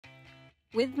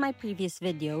With my previous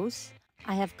videos,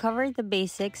 I have covered the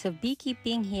basics of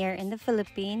beekeeping here in the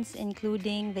Philippines,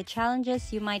 including the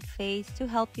challenges you might face to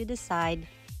help you decide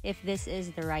if this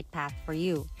is the right path for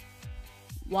you.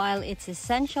 While it's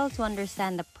essential to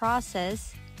understand the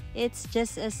process, it's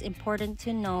just as important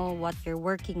to know what you're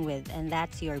working with, and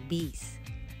that's your bees.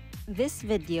 This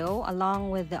video,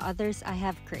 along with the others I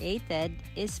have created,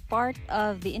 is part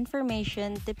of the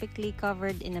information typically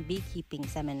covered in a beekeeping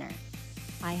seminar.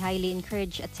 I highly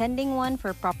encourage attending one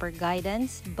for proper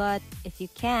guidance, but if you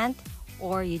can't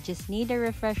or you just need a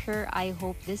refresher, I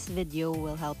hope this video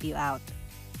will help you out.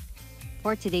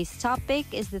 For today's topic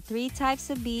is the 3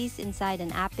 types of bees inside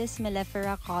an Apis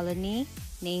mellifera colony,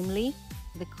 namely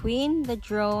the queen, the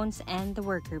drones, and the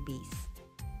worker bees.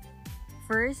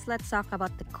 First, let's talk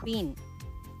about the queen.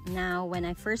 Now, when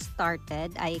I first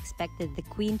started, I expected the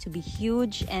queen to be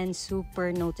huge and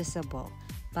super noticeable,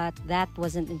 but that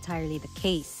wasn't entirely the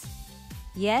case.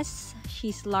 Yes,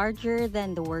 she's larger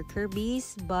than the worker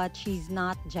bees, but she's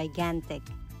not gigantic.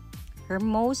 Her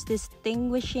most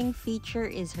distinguishing feature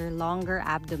is her longer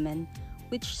abdomen,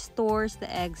 which stores the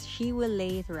eggs she will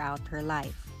lay throughout her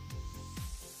life.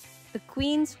 The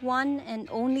queen's one and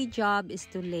only job is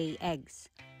to lay eggs,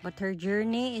 but her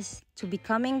journey to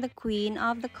becoming the queen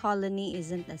of the colony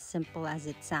isn't as simple as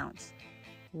it sounds.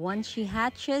 Once she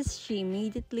hatches, she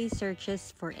immediately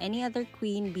searches for any other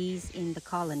queen bees in the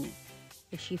colony.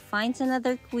 If she finds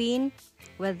another queen,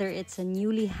 whether it's a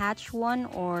newly hatched one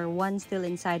or one still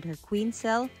inside her queen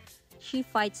cell, she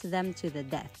fights them to the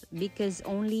death because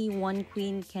only one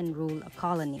queen can rule a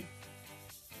colony.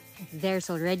 If there's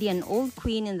already an old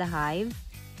queen in the hive,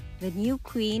 the new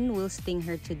queen will sting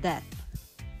her to death.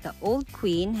 The old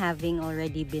queen, having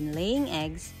already been laying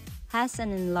eggs, has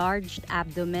an enlarged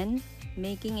abdomen,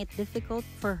 making it difficult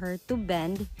for her to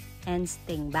bend and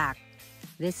sting back.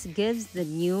 This gives the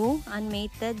new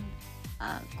unmated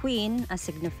queen a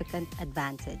significant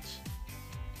advantage.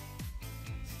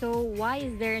 So why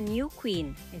is there a new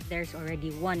queen if there's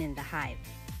already one in the hive?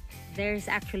 There's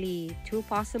actually 2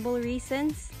 possible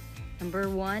reasons. Number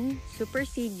 1,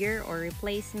 supersedure or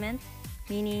replacement,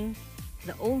 meaning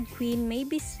the old queen may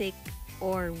be sick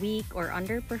or weak or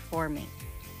underperforming.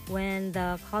 When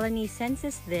the colony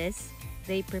senses this,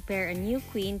 they prepare a new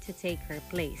queen to take her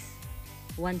place.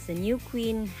 Once the new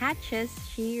queen hatches,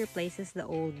 she replaces the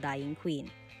old dying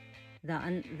queen.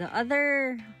 The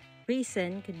other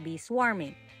reason could be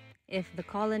swarming. If the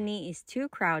colony is too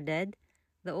crowded,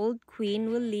 the old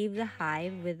queen will leave the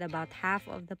hive with about half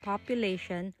of the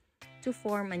population to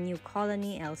form a new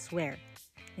colony elsewhere.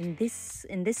 In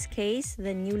this case,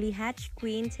 the newly hatched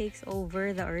queen takes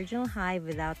over the original hive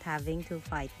without having to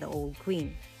fight the old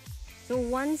queen. So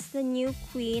once the new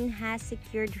queen has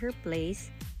secured her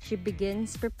place, she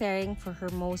begins preparing for her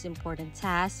most important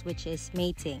task, which is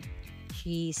mating.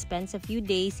 She spends a few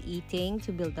days eating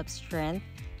to build up strength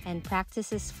and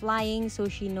practices flying so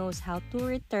she knows how to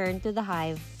return to the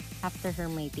hive after her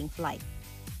mating flight.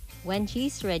 When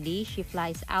she's ready, she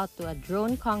flies out to a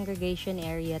drone congregation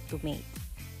area to mate.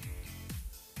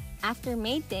 After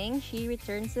mating, she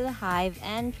returns to the hive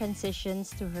and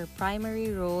transitions to her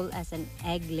primary role as an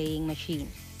egg-laying machine.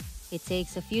 It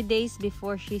takes a few days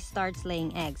before she starts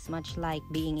laying eggs, much like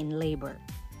being in labor.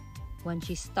 When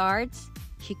she starts,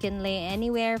 she can lay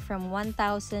anywhere from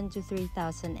 1,000 to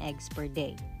 3,000 eggs per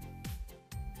day.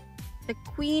 The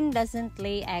queen doesn't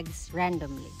lay eggs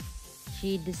randomly.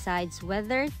 She decides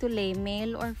whether to lay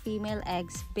male or female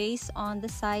eggs based on the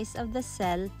size of the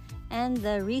cell and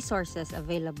the resources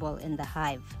available in the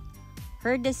hive.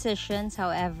 Her decisions,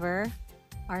 however,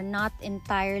 are not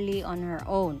entirely on her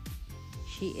own.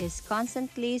 She is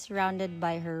constantly surrounded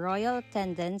by her royal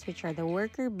attendants, which are the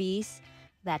worker bees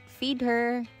that feed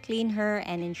her, clean her,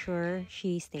 and ensure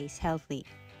she stays healthy.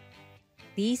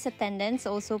 These attendants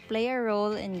also play a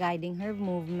role in guiding her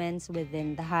movements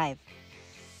within the hive.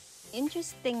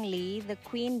 Interestingly, the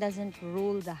queen doesn't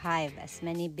rule the hive as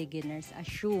many beginners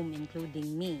assume,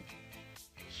 including me.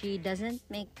 She doesn't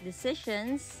make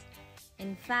decisions.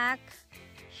 In fact,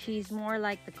 she's more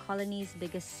like the colony's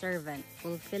biggest servant,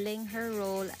 fulfilling her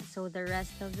role so the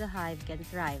rest of the hive can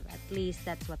thrive. At least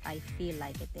that's what I feel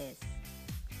like it is.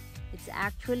 It's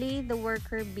actually the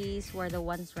worker bees who are the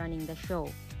ones running the show.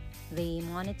 They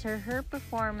monitor her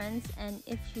performance, and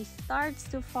if she starts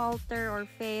to falter or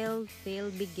fail,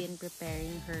 they'll begin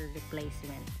preparing her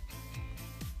replacement.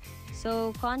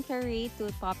 So, contrary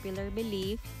to popular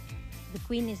belief, the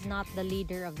queen is not the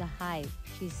leader of the hive.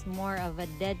 She's more of a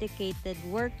dedicated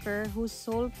worker whose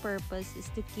sole purpose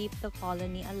is to keep the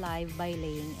colony alive by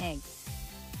laying eggs.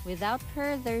 Without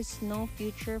her, there's no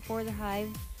future for the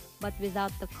hive, But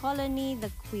without the colony,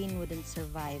 the queen wouldn't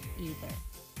survive either.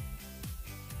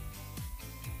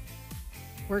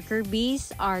 Worker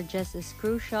bees are just as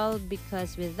crucial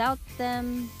because without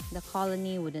them, the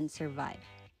colony wouldn't survive.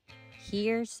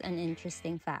 Here's an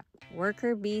interesting fact.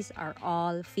 Worker bees are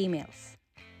all females.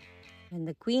 When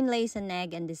the queen lays an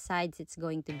egg and decides it's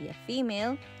going to be a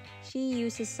female, she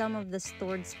uses some of the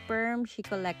stored sperm she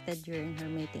collected during her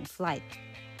mating flight.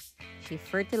 She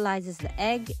fertilizes the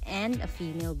egg and a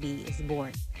female bee is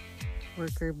born.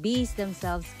 Worker bees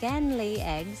themselves can lay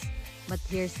eggs, but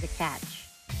here's the catch.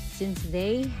 Since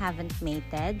they haven't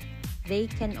mated, they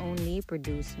can only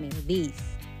produce male bees.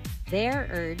 Their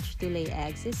urge to lay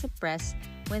eggs is suppressed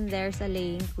when there's a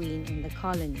laying queen in the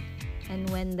colony and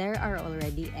when there are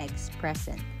already eggs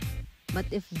present. But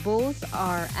if both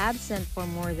are absent for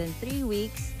more than 3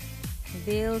 weeks,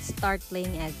 they'll start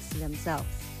laying eggs themselves.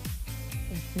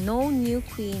 If no new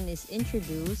queen is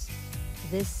introduced,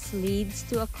 this leads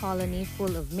to a colony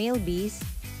full of male bees,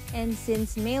 and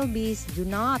since male bees do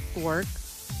not work,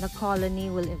 the colony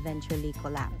will eventually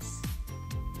collapse.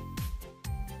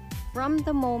 From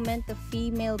the moment a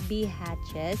female bee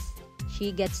hatches,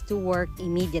 she gets to work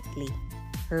immediately.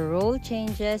 Her role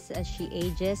changes as she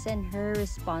ages and her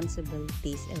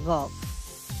responsibilities evolve.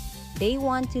 Day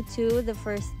 1 to 2, the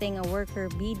first thing a worker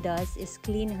bee does is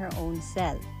clean her own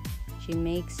cell. She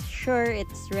makes sure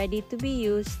it's ready to be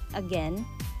used again,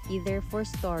 either for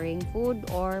storing food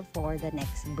or for the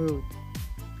next brood.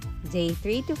 Day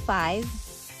 3 to 5,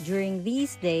 during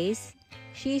these days,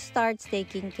 she starts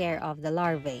taking care of the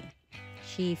larvae.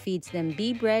 She feeds them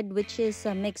bee bread, which is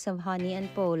a mix of honey and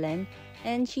pollen,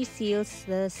 and she seals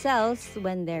the cells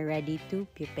when they're ready to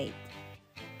pupate.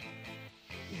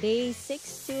 Day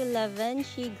 6 to 11,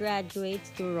 she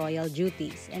graduates to royal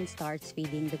duties and starts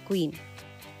feeding the queen.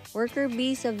 Worker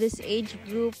bees of this age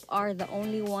group are the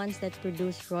only ones that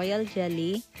produce royal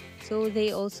jelly, so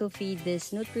they also feed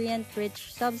this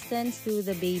nutrient-rich substance to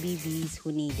the baby bees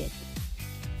who need it.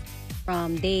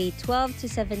 From day 12 to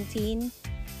 17,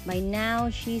 by now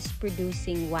she's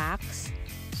producing wax,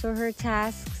 so her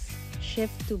tasks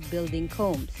shift to building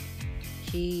combs.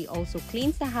 She also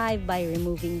cleans the hive by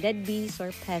removing dead bees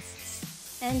or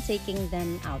pests and taking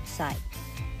them outside.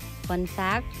 Fun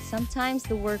fact, sometimes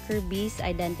the worker bees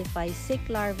identify sick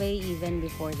larvae even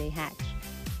before they hatch,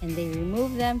 and they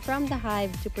remove them from the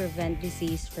hive to prevent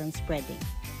disease from spreading.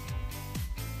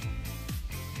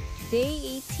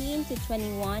 Day 18 to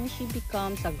 21, she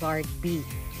becomes a guard bee,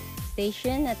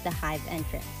 stationed at the hive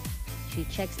entrance. She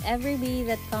checks every bee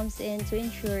that comes in to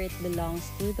ensure it belongs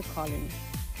to the colony.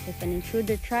 If an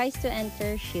intruder tries to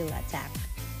enter, she'll attack.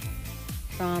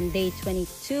 From day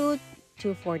 22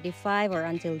 to 45 or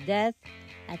until death,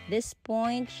 at this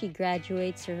point, she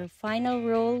graduates to her final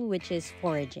role, which is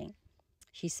foraging.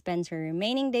 She spends her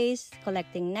remaining days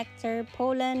collecting nectar,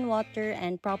 pollen, water,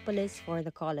 and propolis for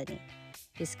the colony.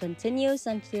 This continues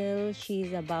until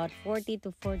she's about 40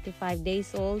 to 45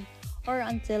 days old or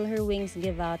until her wings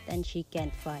give out and she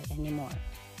can't fly anymore.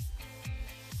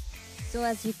 So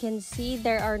as you can see,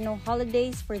 there are no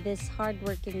holidays for these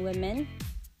hardworking women.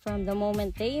 From the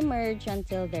moment they emerge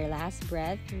until their last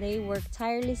breath, they work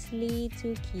tirelessly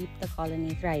to keep the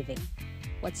colony thriving.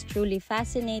 What's truly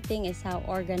fascinating is how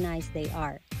organized they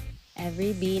are.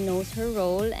 Every bee knows her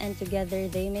role and together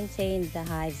they maintain the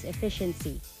hive's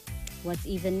efficiency. What's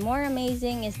even more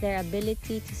amazing is their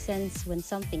ability to sense when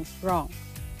something's wrong.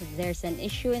 If there's an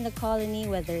issue in the colony,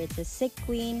 whether it's a sick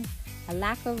queen, a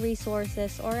lack of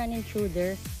resources, or an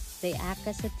intruder, they act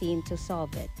as a team to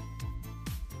solve it.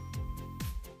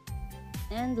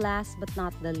 And last but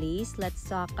not the least, let's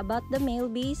talk about the male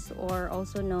bees, or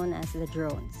also known as the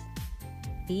drones.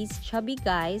 These chubby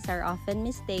guys are often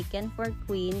mistaken for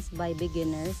queens by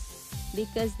beginners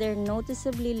because they're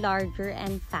noticeably larger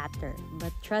and fatter,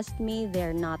 but trust me,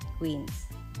 they're not queens.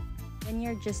 When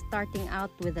you're just starting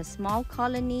out with a small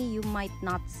colony, you might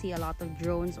not see a lot of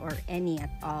drones or any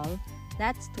at all.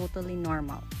 That's totally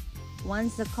normal.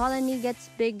 Once the colony gets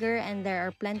bigger and there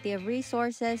are plenty of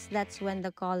resources, that's when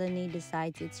the colony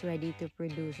decides it's ready to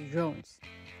produce drones.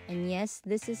 And yes,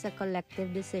 this is a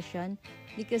collective decision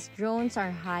because drones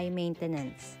are high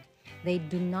maintenance. They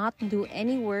do not do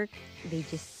any work, they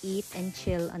just eat and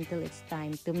chill until it's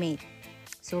time to mate.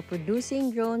 So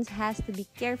producing drones has to be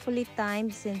carefully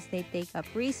timed since they take up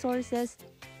resources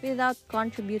without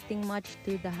contributing much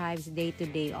to the hive's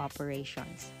day-to-day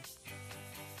operations.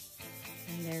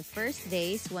 In their first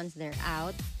days, once they're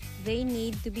out, they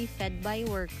need to be fed by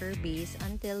worker bees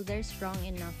until they're strong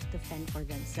enough to fend for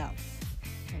themselves.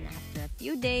 And after a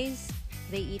few days,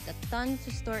 they eat a ton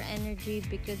to store energy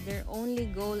because their only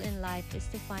goal in life is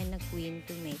to find a queen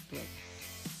to mate with.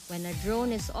 When a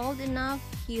drone is old enough,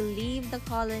 he'll leave the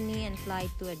colony and fly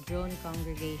to a drone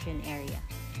congregation area.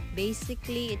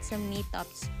 Basically, it's a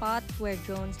meet-up spot where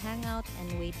drones hang out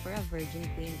and wait for a virgin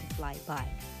queen to fly by.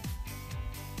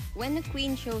 When the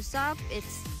queen shows up,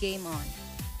 it's game on.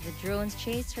 The drones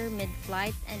chase her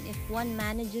mid-flight, and if one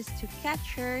manages to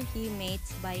catch her, he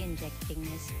mates by injecting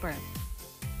his sperm.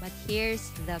 But here's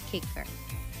the kicker.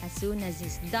 As soon as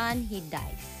he's done, he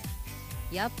dies.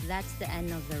 Yup, that's the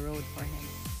end of the road for him.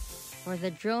 For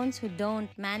the drones who don't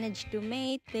manage to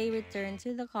mate, they return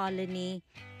to the colony,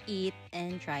 eat,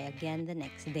 and try again the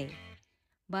next day.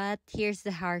 But here's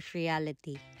the harsh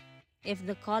reality. If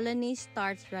the colony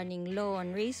starts running low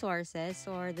on resources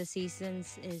or the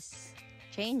seasons is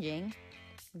changing,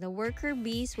 the worker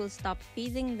bees will stop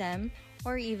feeding them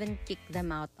or even kick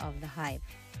them out of the hive.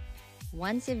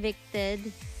 Once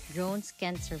evicted, drones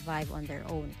can't survive on their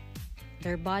own.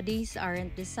 Their bodies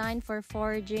aren't designed for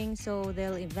foraging, so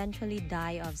they'll eventually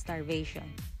die of starvation.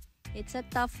 It's a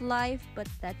tough life, but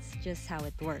that's just how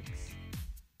it works.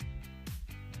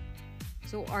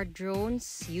 So are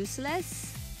drones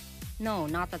useless? No,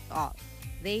 not at all.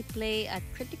 They play a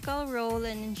critical role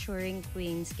in ensuring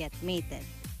queens get mated,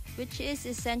 which is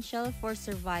essential for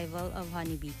survival of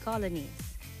honeybee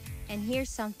colonies. And here's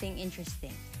something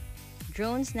interesting.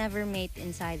 Drones never mate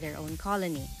inside their own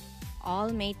colony.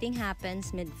 All mating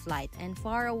happens mid-flight and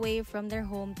far away from their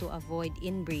home to avoid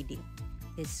inbreeding.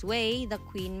 This way, the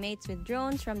queen mates with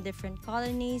drones from different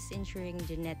colonies, ensuring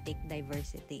genetic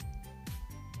diversity.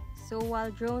 So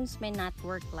while drones may not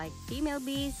work like female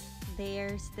bees, they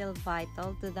are still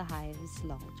vital to the hive's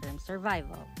long-term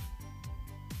survival.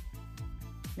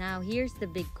 Now here's the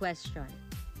big question.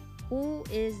 Who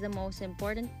is the most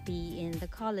important bee in the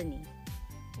colony?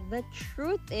 The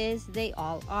truth is they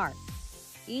all are.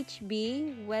 Each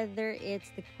bee, whether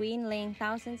it's the queen laying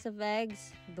thousands of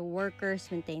eggs, the workers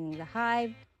maintaining the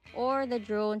hive, or the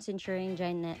drones ensuring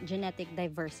genetic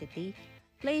diversity,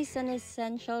 plays an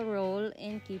essential role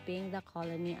in keeping the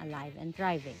colony alive and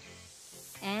thriving.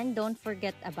 And don't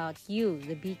forget about you,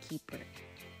 the beekeeper.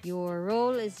 Your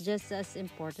role is just as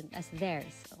important as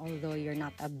theirs, although you're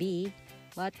not a bee,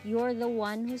 but you're the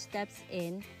one who steps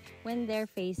in when they're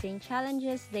facing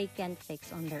challenges they can't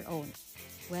fix on their own.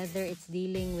 Whether it's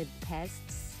dealing with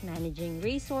pests, managing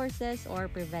resources, or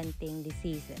preventing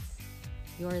diseases.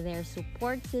 You're their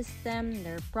support system,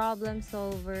 their problem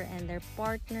solver, and their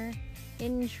partner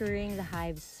in ensuring the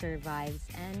hive survives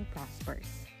and prospers.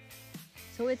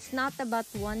 So it's not about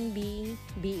one bee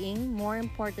being more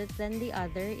important than the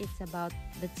other, it's about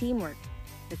the teamwork.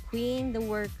 The queen, the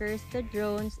workers, the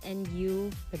drones, and you,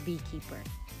 the beekeeper.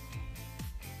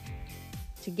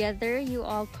 Together, you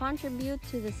all contribute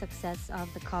to the success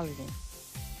of the colony.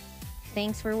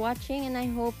 Thanks for watching, and I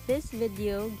hope this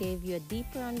video gave you a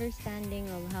deeper understanding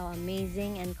of how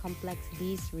amazing and complex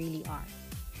bees really are.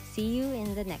 See you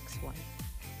in the next one.